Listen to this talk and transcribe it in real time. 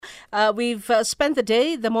We've spent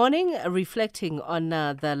the morning, reflecting on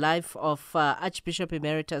the life of Archbishop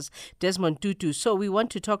Emeritus Desmond Tutu. So we want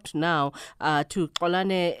to talk now to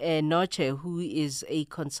Xolani Notshe, who is a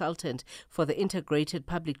consultant for the integrated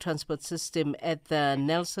public transport system at the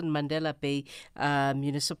Nelson Mandela Bay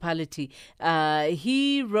Municipality.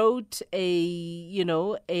 He wrote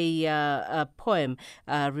a poem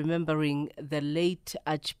remembering the late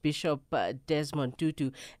Archbishop Desmond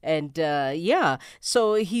Tutu, and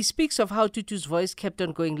so he speaks of how Tutu's voice kept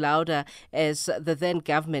on going louder as the then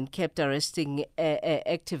government kept arresting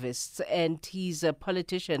activists, and he's a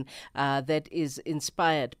politician that is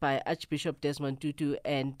inspired by Archbishop Desmond Tutu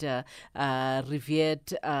and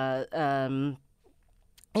revered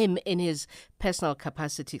him in his personal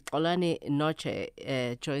capacity. Xolani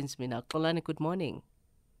Notshe joins me now. Xolani, good morning.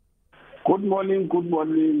 Good morning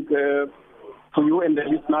to you and the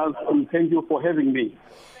listeners, and thank you for having me.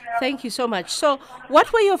 Thank you so much. So,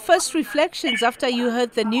 what were your first reflections after you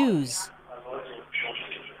heard the news?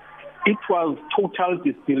 It was total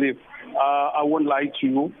disbelief. I won't lie to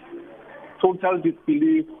you. Total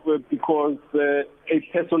disbelief because a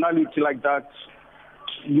personality like that,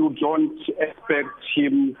 you don't expect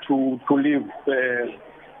him to live the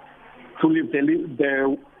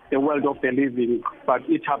world of the living, but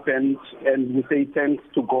it happened, and we say thanks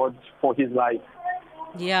to God for his life.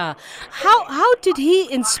 Yeah. How did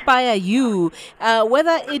he inspire you,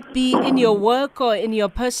 whether it be in your work or in your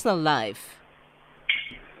personal life?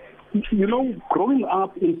 You know, growing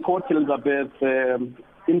up in Port Elizabeth,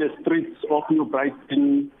 in the streets of New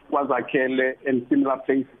Brighton, KwaZakele, and similar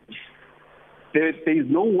places, there is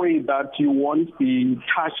no way that you won't be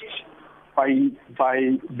touched by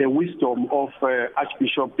the wisdom of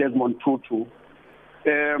Archbishop Desmond Tutu.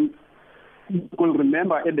 You will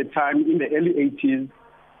remember at the time, in the early 80s,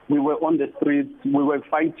 we were on the streets, we were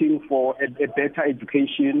fighting for a better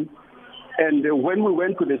education. And when we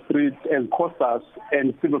went to the streets as COSAS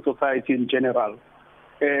and civil society in general,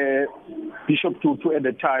 Bishop Tutu at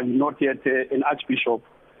the time, not yet an archbishop,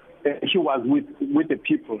 he was with the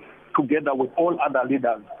people, together with all other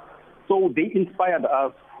leaders. So they inspired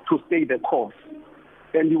us to stay the course.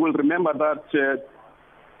 And you will remember that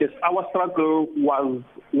our struggle was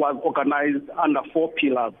organized under 4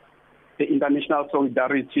 pillars: the international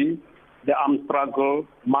solidarity, the armed struggle,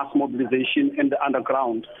 mass mobilization, and the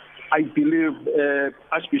underground. I believe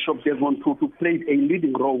Archbishop Desmond Tutu played a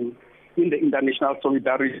leading role in the international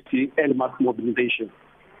solidarity and mass mobilization.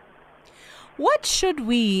 What should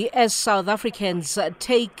we as South Africans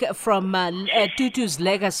take from Tutu's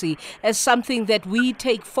legacy as something that we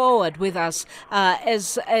take forward with us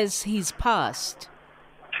as he's passed?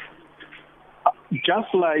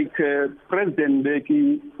 Just like President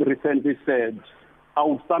Mbeki recently said, I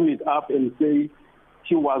would sum it up and say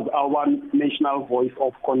he was our national voice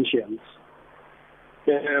of conscience.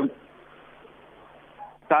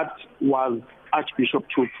 That was Archbishop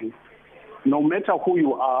Tutu. No matter who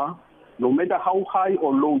you are, no matter how high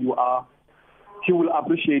or low you are, he will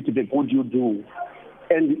appreciate the good you do.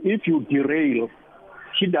 And if you derail,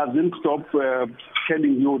 he doesn't stop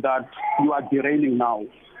telling you that you are derailing now.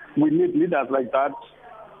 We need leaders like that.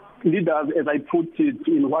 Leaders, as I put it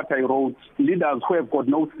in what I wrote, leaders who have got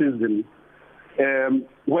no season.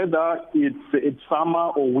 Whether it's summer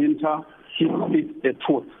or winter, he speaks the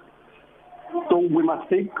truth. So we must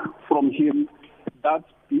take from him that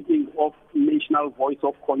being of national voice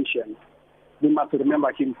of conscience. We must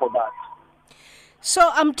remember him for that.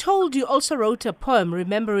 So I'm told you also wrote a poem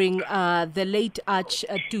remembering the late Arch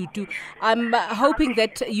Tutu. I'm hoping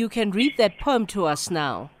that you can read that poem to us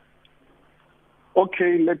now.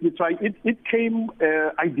 Okay, let me try. It came,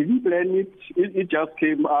 I didn't plan it. It just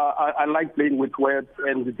came. I like playing with words,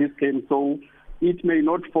 and this came. So it may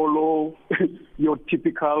not follow your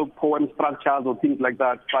typical poem structures or things like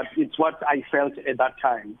that, but it's what I felt at that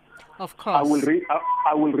time. Of course. I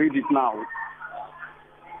will read it now.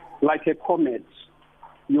 Like a comet,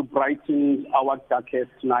 you brightened our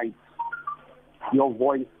darkest night. Your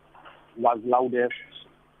voice was loudest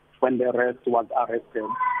when the rest was arrested.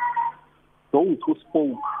 Those who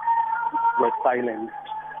spoke were silenced.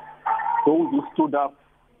 Those who stood up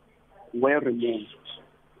were removed.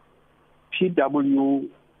 PW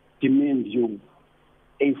demeaned you,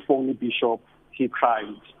 a phony bishop, he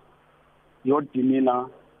cried. Your demeanor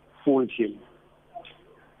fooled him.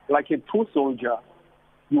 Like a true soldier,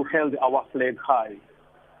 you held our flag high.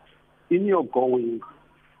 In your going,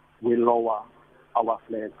 we lower our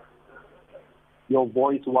flag. Your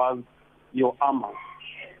voice was your armor.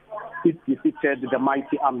 It defeated the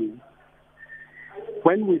mighty army.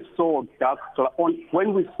 When we saw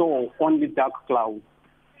only dark clouds,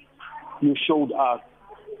 you showed us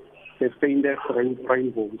the faintest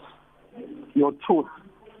rainbows. Your truth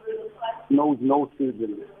knows no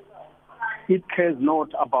season. It cares not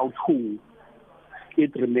about who.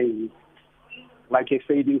 It remains. Like a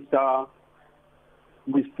fading star,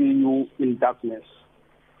 we see you in darkness.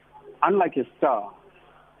 Unlike a star,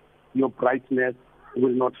 your brightness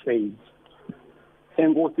will not fade.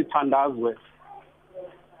 Enkosi thandazwe,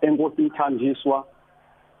 enkosi thanjiswa,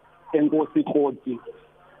 enkosi khoti,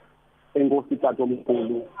 enkosi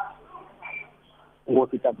tatomkhulu,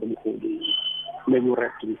 enkosi tatomkhulu. May you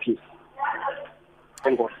rest in peace.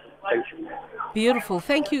 Thank God. Thank you. Beautiful.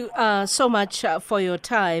 Thank you so much for your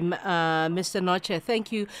time, Mr. Notshe.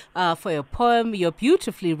 Thank you for your poem, your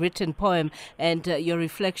beautifully written poem, and your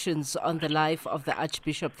reflections on the life of the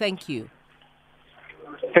Archbishop. Thank you.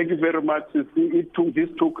 Thank you very much. This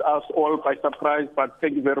took us all by surprise, but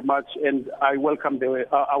thank you very much, and I welcome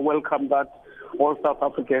that all South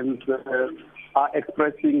Africans are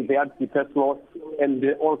expressing their deepest loss, and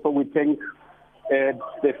also we thank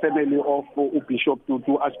the family of Bishop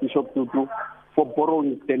Tutu, Archbishop Tutu, for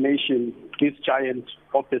borrowing the nation, this giant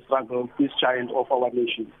of the struggle, this giant of our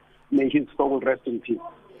nation. May his soul rest in peace.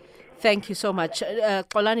 Thank you so much.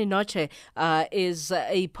 Xolani Notshe is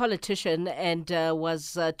a politician and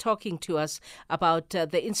was talking to us about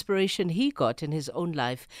the inspiration he got in his own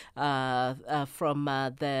life from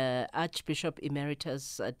the Archbishop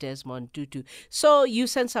Emeritus Desmond Tutu. So you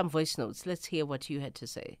sent some voice notes. Let's hear what you had to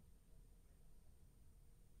say.